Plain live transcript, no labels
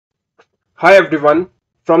Hi everyone,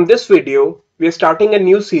 from this video we are starting a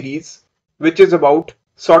new series which is about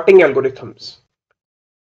sorting algorithms.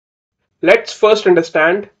 Let's first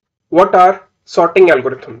understand what are sorting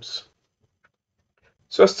algorithms.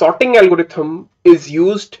 So a sorting algorithm is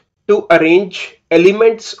used to arrange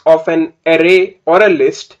elements of an array or a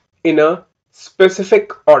list in a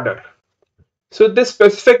specific order. So this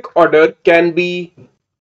specific order can be,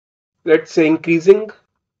 let's say, increasing,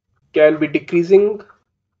 can be decreasing,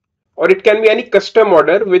 or it can be any custom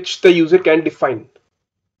order which the user can define.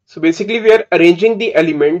 So basically we are arranging the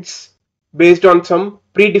elements based on some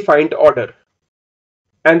predefined order.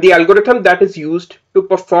 And the algorithm that is used to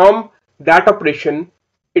perform that operation,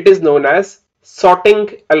 it is known as sorting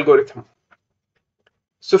algorithm.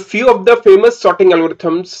 So few of the famous sorting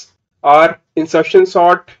algorithms are insertion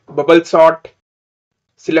sort, bubble sort,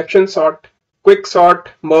 selection sort, quick sort,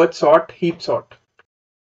 merge sort, heap sort.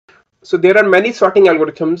 So there are many sorting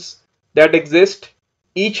algorithms that exist.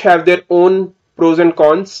 Each have their own pros and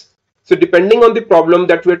cons. So depending on the problem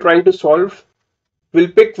that we're trying to solve,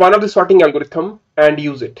 we'll pick one of the sorting algorithm and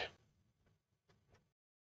use it.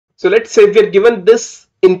 So let's say we're given this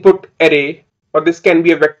input array, or this can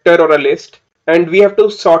be a vector or a list, and we have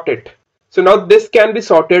to sort it. So now this can be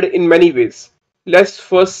sorted in many ways. Let's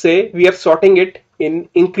first say we are sorting it in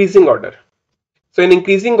increasing order. So in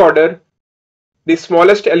increasing order, the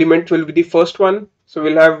smallest element will be the first one. So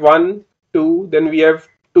we'll have 1, 2, then we have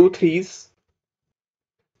 2 3s.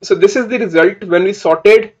 So this is the result when we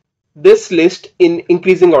sorted this list in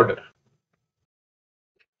increasing order.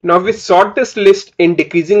 Now we sort this list in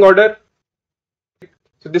decreasing order.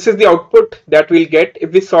 So this is the output that we'll get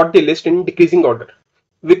if we sort the list in decreasing order.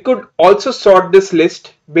 We could also sort this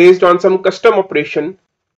list based on some custom operation.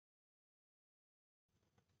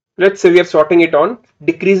 Let's say we are sorting it on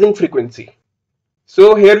decreasing frequency.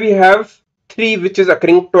 So here we have 3 which is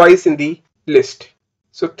occurring twice in the list.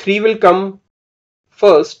 So 3 will come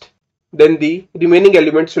first, then the remaining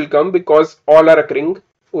elements will come because all are occurring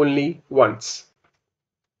only once.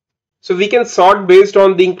 So we can sort based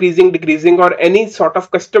on the increasing, decreasing, or any sort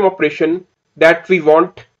of custom operation that we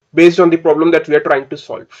want based on the problem that we are trying to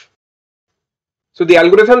solve. So the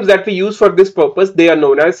algorithms that we use for this purpose, they are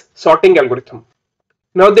known as sorting algorithm.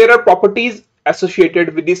 Now there are properties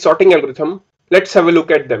associated with the sorting algorithm. Let's have a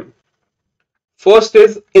look at them. First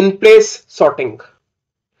is in-place sorting.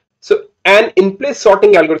 So an in-place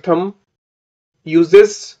sorting algorithm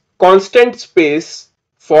uses constant space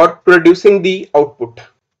for producing the output.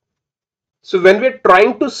 So when we're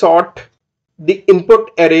trying to sort the input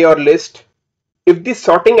array or list, if the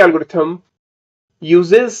sorting algorithm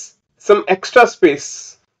uses some extra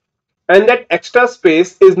space and that extra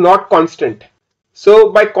space is not constant. So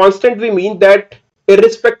by constant we mean that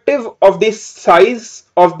irrespective of the size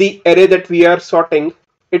of the array that we are sorting,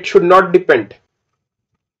 it should not depend.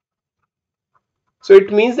 So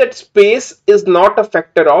it means that space is not a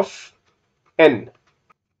factor of n.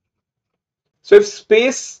 So if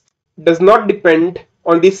space does not depend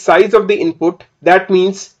on the size of the input, that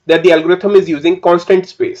means that the algorithm is using constant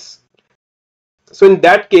space. So in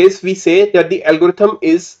that case, we say that the algorithm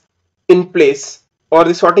is in place, or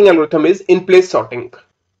the sorting algorithm is in place sorting.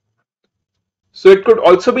 So it could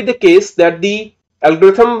also be the case that the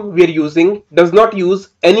algorithm we are using does not use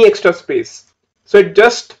any extra space. So it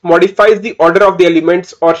just modifies the order of the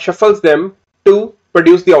elements or shuffles them to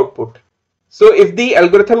produce the output. So if the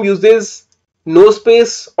algorithm uses no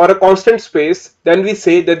space or a constant space, then we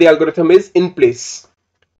say that the algorithm is in place.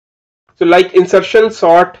 So like insertion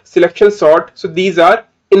sort, selection sort, so these are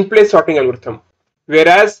in place sorting algorithm,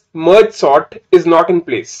 whereas merge sort is not in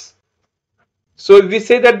place. So if we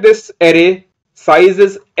say that this array size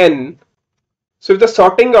is n, so if the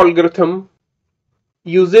sorting algorithm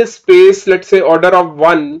uses space, let's say order of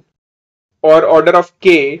 1 or order of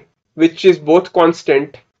k, which is both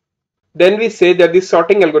constant, then we say that the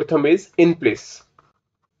sorting algorithm is in place.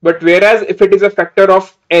 But whereas if it is a factor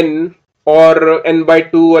of n or n by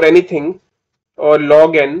 2 or anything or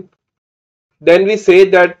log n, then we say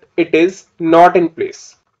that it is not in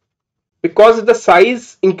place. Because if the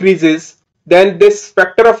size increases, then this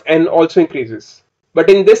factor of n also increases. But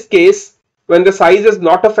in this case, when the size is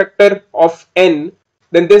not a factor of n,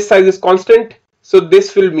 then this size is constant. So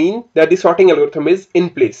this will mean that the sorting algorithm is in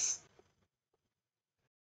place.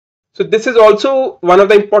 So this is also one of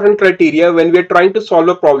the important criteria when we are trying to solve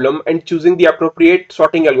a problem and choosing the appropriate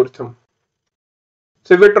sorting algorithm.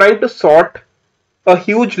 So if we're trying to sort a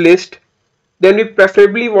huge list, then we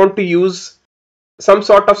preferably want to use some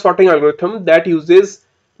sort of sorting algorithm that uses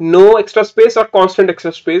no extra space or constant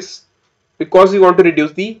extra space, because we want to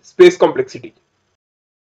reduce the space complexity.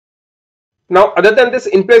 Now, other than this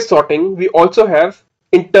in-place sorting, we also have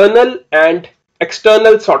internal and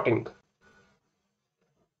external sorting.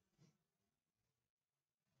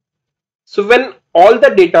 So when all the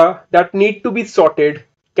data that need to be sorted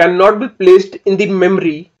cannot be placed in the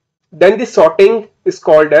memory, then the sorting is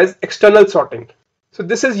called as external sorting. So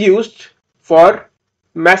this is used for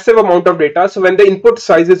massive amount of data. So when the input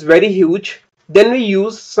size is very huge, then we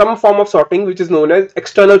use some form of sorting which is known as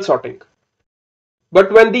external sorting.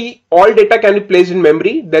 But when the all data can be placed in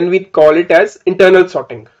memory, then we call it as internal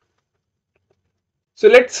sorting. So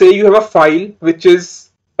let's say you have a file which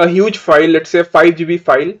is a huge file, let's say a 5 GB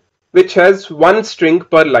file, which has one string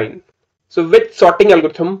per line. So which sorting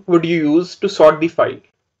algorithm would you use to sort the file?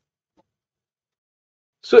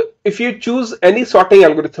 So if you choose any sorting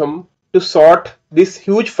algorithm to sort this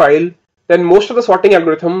huge file, then most of the sorting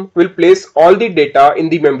algorithm will place all the data in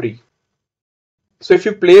the memory. So if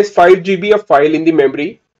you place 5 GB of file in the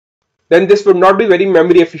memory, then this would not be very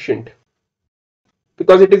memory efficient,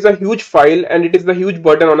 because it is a huge file and it is the huge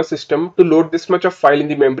burden on a system to load this much of file in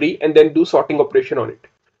the memory and then do sorting operation on it.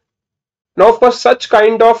 Now for such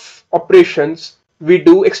kind of operations, we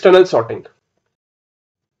do external sorting.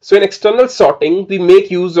 So in external sorting, we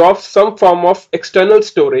make use of some form of external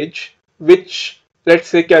storage, which let's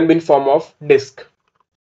say can be in form of disk.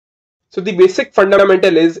 So the basic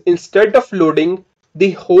fundamental is, instead of loading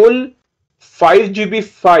the whole 5 GB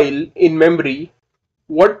file in memory,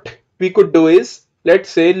 what we could do is, let's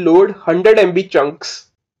say, load 100 MB chunks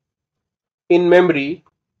in memory,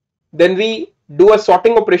 then we do a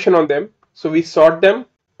sorting operation on them. So we sort them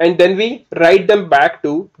and then we write them back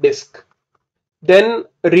to disk. Then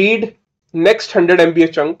read next 100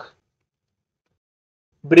 MB chunk,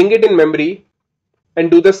 bring it in memory and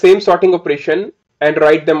do the same sorting operation and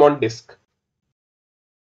write them on disk.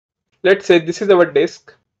 Let's say this is our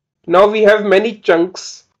disk. Now we have many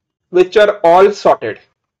chunks which are all sorted.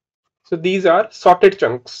 So these are sorted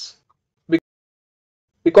chunks.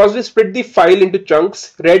 Because we split the file into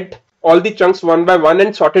chunks, read all the chunks one by one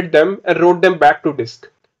and sorted them and wrote them back to disk.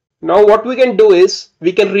 Now what we can do is,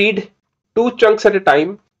 we can read two chunks at a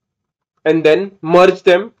time and then merge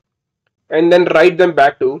them and then write them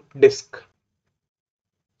back to disk.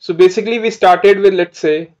 So basically we started with, let's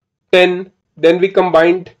say, 10, then we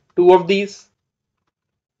combined two of these,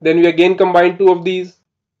 then we again combined two of these,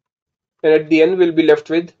 and at the end we'll be left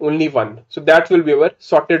with only one. So that will be our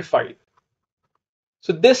sorted file.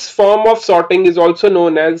 So this form of sorting is also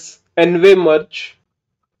known as n-way merge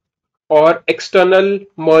or external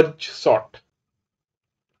merge sort.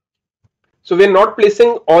 So we are not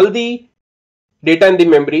placing all the data in the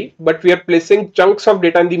memory, but we are placing chunks of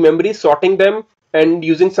data in the memory, sorting them and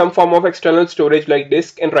using some form of external storage like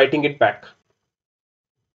disk and writing it back.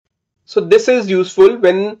 So this is useful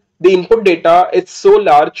when the input data is so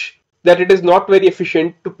large that it is not very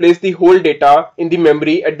efficient to place the whole data in the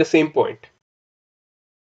memory at the same point.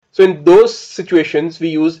 So in those situations, we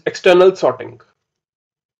use external sorting.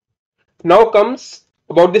 Now comes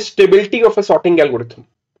about the stability of a sorting algorithm.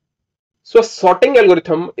 So a sorting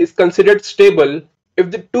algorithm is considered stable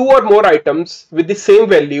if the two or more items with the same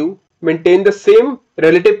value maintain the same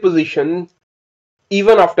relative position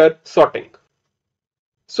even after sorting.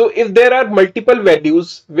 So if there are multiple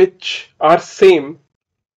values which are same,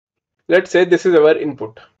 let's say this is our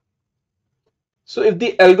input. So if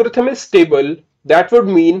the algorithm is stable, that would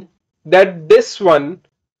mean that this one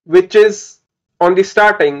which is on the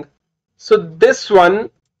starting, so this one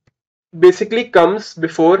basically comes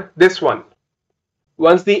before this one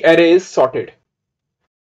once the array is sorted.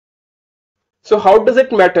 So how does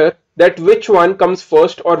it matter that which one comes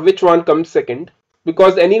first or which one comes second?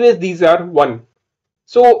 Because anyways these are one.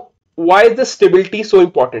 So why is the stability so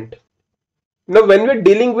important? Now when we're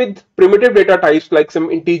dealing with primitive data types like some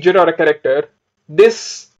integer or a character,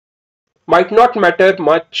 this might not matter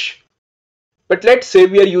much. But let's say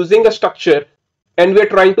we are using a structure and we are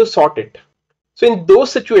trying to sort it. So in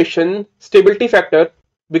those situations, stability factor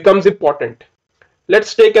becomes important.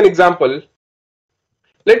 Let's take an example.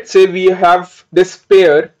 Let's say we have this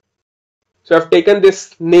pair. So I've taken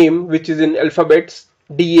this name which is in alphabets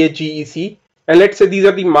DAGEC, and let's say these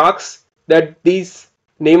are the marks that these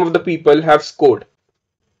name of the people have scored.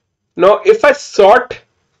 Now if I sort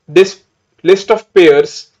this list of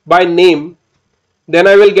pairs by name, then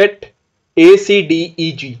I will get A, C, D,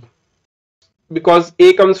 E, G. Because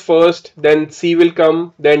A comes first, then C will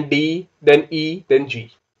come, then D, then E, then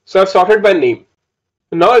G. So I've sorted by name.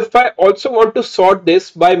 Now if I also want to sort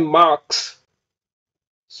this by marks,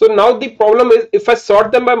 so now the problem is, if I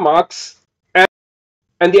sort them by marks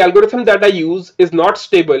and the algorithm that I use is not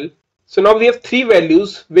stable, so now we have three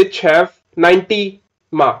values which have 90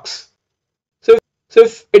 marks. So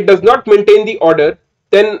if it does not maintain the order,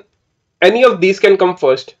 then any of these can come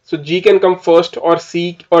first. So G can come first, or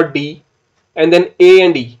C or D, and then A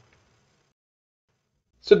and E.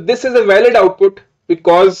 So this is a valid output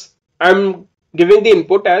because I'm giving the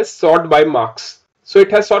input as sort by marks. So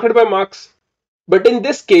it has sorted by marks. But in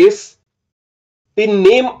this case, the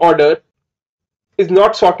name order is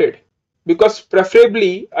not sorted, because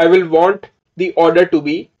preferably I will want the order to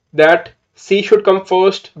be that C should come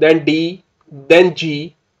first, then D, then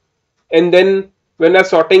G, and then when I'm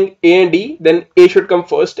sorting A and D, then A should come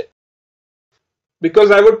first,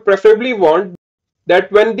 because I would preferably want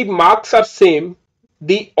that when the marks are same,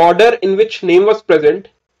 the order in which name was present,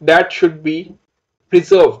 that should be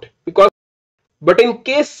preserved. But in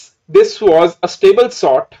case this was a stable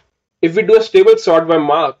sort, if we do a stable sort by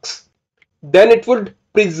marks, then it would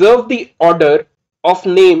preserve the order of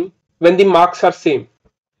name when the marks are same.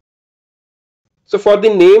 So for the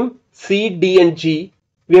name C, D and G,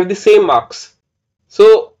 we have the same marks.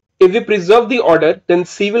 So if we preserve the order, then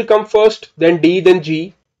C will come first, then D, then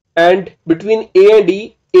G, and between A and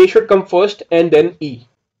E, A should come first and then E.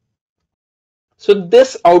 So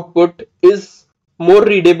this output is more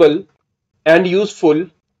readable and useful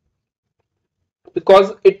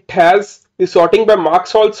because it has the sorting by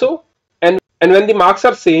marks also, and when the marks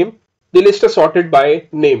are same, the list is sorted by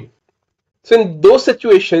name. So in those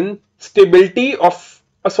situations, stability of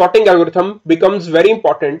a sorting algorithm becomes very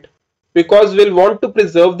important, because we'll want to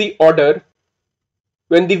preserve the order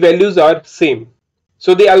when the values are same.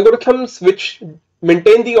 So the algorithms which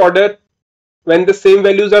maintain the order when the same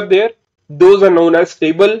values are there, those are known as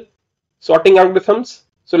stable sorting algorithms.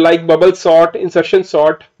 So like bubble sort, insertion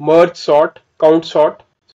sort, merge sort, count sort.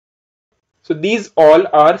 So these all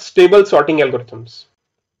are stable sorting algorithms.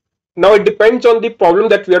 Now it depends on the problem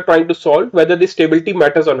that we are trying to solve whether the stability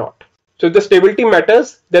matters or not. So if the stability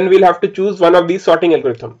matters, then we'll have to choose one of these sorting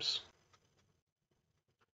algorithms.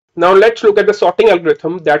 Now let's look at the sorting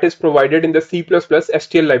algorithm that is provided in the C++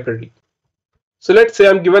 STL library. So let's say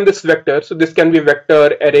I'm given this vector. So this can be a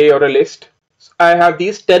vector, array, or a list. So I have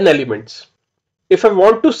these 10 elements. If I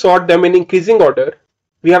want to sort them in increasing order,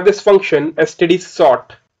 we have this function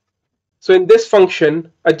stdsort. So in this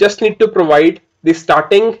function, I just need to provide the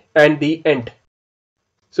starting and the end.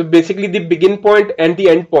 So basically the begin point and the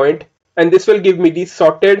end point, and this will give me the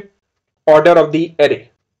sorted order of the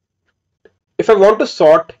array. If I want to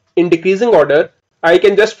sort in decreasing order, I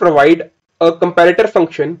can just provide a comparator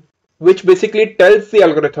function which basically tells the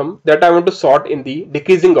algorithm that I want to sort in the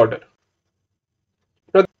decreasing order.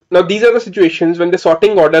 Now these are the situations when the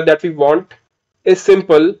sorting order that we want is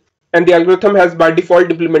simple and the algorithm has by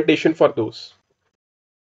default implementation for those.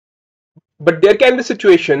 But there can be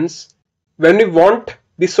situations when we want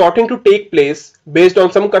the sorting to take place based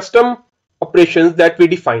on some custom operations that we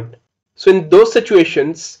define. So in those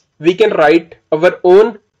situations, we can write our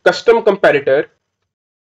own custom comparator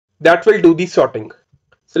that will do the sorting.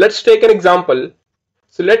 So let's take an example.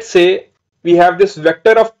 So let's say we have this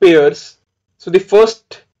vector of pairs. So the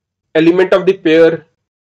first element of the pair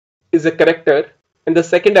is a character and the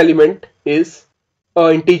second element is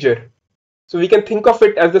an integer. So we can think of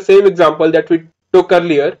it as the same example that we took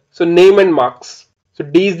earlier. So name and marks. So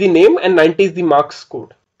D is the name and 90 is the marks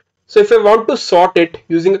code. So if I want to sort it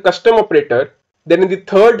using a custom operator, then in the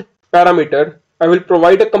third parameter, I will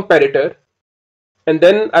provide a comparator and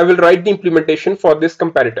then I will write the implementation for this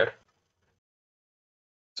comparator.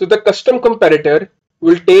 So the custom comparator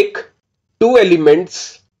will take two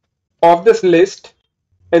elements of this list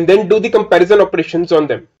and then do the comparison operations on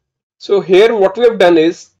them. So here what we have done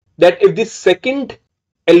is that if the second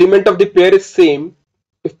element of the pair is same,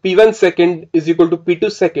 if P1 second is equal to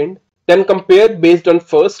P2 second, then compare based on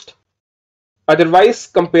first, otherwise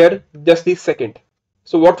compare just the second.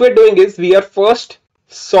 So what we're doing is we are first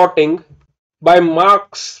sorting by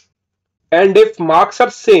marks, and if marks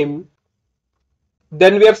are same,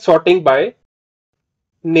 then we are sorting by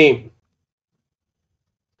name.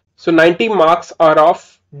 So 90 marks are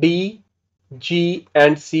of D, G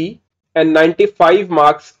and C, and 95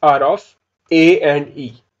 marks are of A and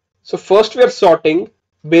E. So first we are sorting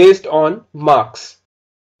based on marks,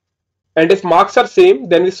 and if marks are same,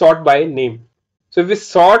 then we sort by name. So if we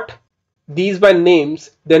sort these by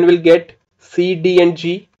names, then we'll get C, D and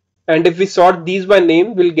G, and if we sort these by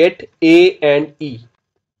name, we'll get A and E.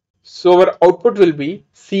 So our output will be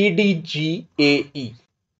C, D, G, A, E,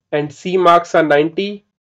 and C marks are 90,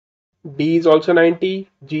 D is also 90,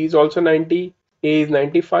 G is also 90, A is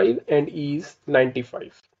 95 and E is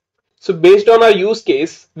 95. So based on our use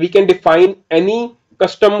case, we can define any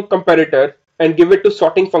custom comparator and give it to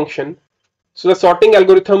sorting function. So the sorting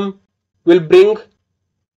algorithm will bring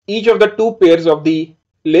each of the two pairs of the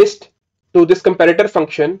list to this comparator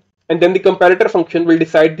function, and then the comparator function will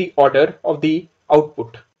decide the order of the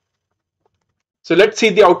output. So let's see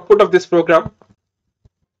the output of this program.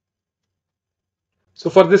 So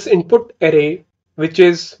for this input array, which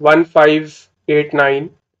is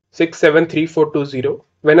 1589673420,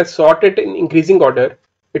 when I sort it in increasing order,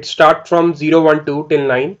 it starts from 012 till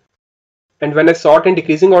 9, and when I sort in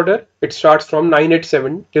decreasing order, it starts from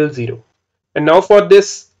 987 till 0. And now for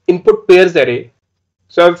this input pairs array,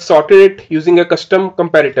 so I've sorted it using a custom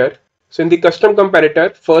comparator. So in the custom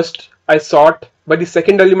comparator, first I sort by the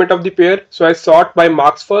second element of the pair. So I sort by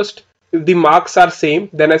marks first. If the marks are same,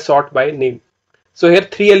 then I sort by name. So here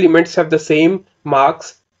three elements have the same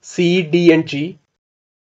marks, C, D and G.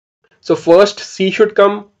 So first C should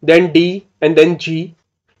come, then D and then G,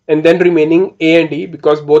 and then remaining A and E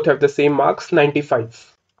because both have the same marks,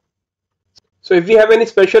 95. So if we have any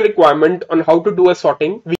special requirement on how to do a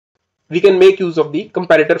sorting, we can make use of the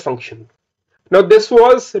comparator function. Now this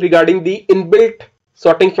was regarding the inbuilt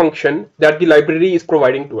sorting function that the library is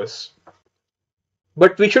providing to us.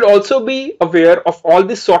 But we should also be aware of all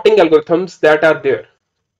the sorting algorithms that are there.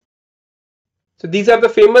 So these are the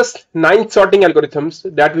famous 9 sorting algorithms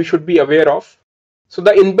that we should be aware of. So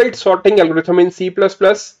the inbuilt sorting algorithm in C++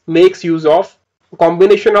 makes use of a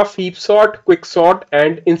combination of heap sort, quick sort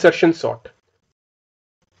and insertion sort.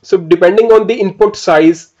 So depending on the input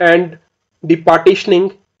size and the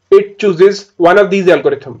partitioning, it chooses one of these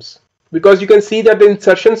algorithms, because you can see that the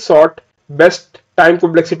insertion sort best time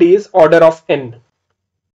complexity is order of n.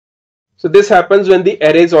 So this happens when the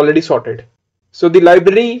array is already sorted. So the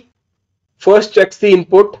library first checks the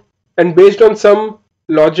input, and based on some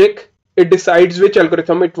logic, it decides which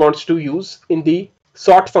algorithm it wants to use in the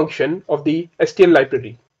sort function of the STL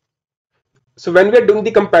library. So when we are doing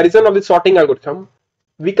the comparison of the sorting algorithm,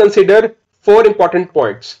 we consider 4 important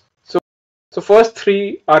points. So first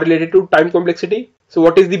 3 are related to time complexity. So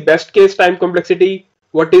what is the best case time complexity,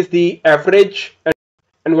 what is the average,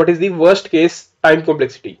 and what is the worst case time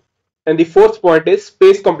complexity. And the fourth point is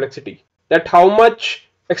space complexity, that how much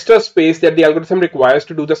extra space that the algorithm requires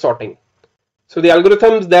to do the sorting. So the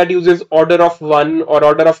algorithms that uses order of 1 or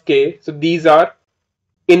order of k, so these are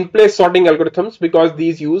in-place sorting algorithms because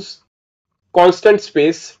these use constant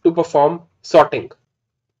space to perform sorting.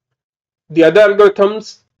 The other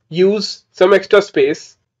algorithms use some extra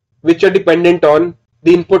space which are dependent on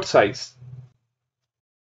the input size.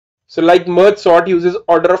 So like merge sort uses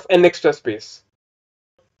order of n extra space.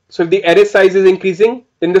 So if the array size is increasing,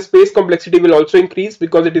 then the space complexity will also increase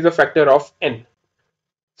because it is a factor of n.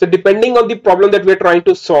 So depending on the problem that we are trying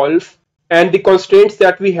to solve and the constraints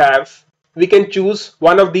that we have, we can choose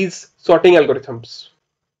one of these sorting algorithms.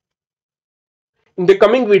 In the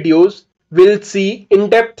coming videos, we'll see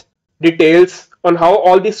in-depth details on how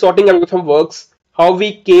all this sorting algorithm works, how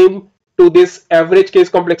we came to this average case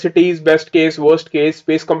complexities, best case, worst case,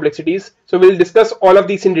 space complexities. So we'll discuss all of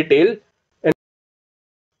these in detail. And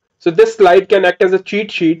so this slide can act as a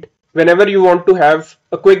cheat sheet whenever you want to have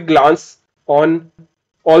a quick glance on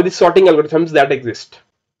all the sorting algorithms that exist.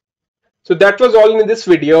 So that was all in this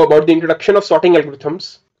video about the introduction of sorting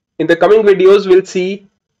algorithms. In the coming videos, we'll see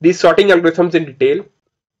these sorting algorithms in detail.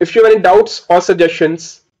 If you have any doubts or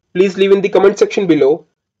suggestions, please leave in the comment section below.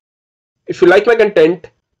 If you like my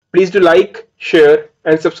content, please do like, share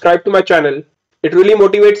and subscribe to my channel. It really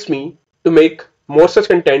motivates me to make more such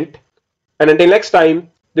content. And until next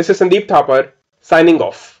time, this is Sandeep Thapar signing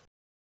off.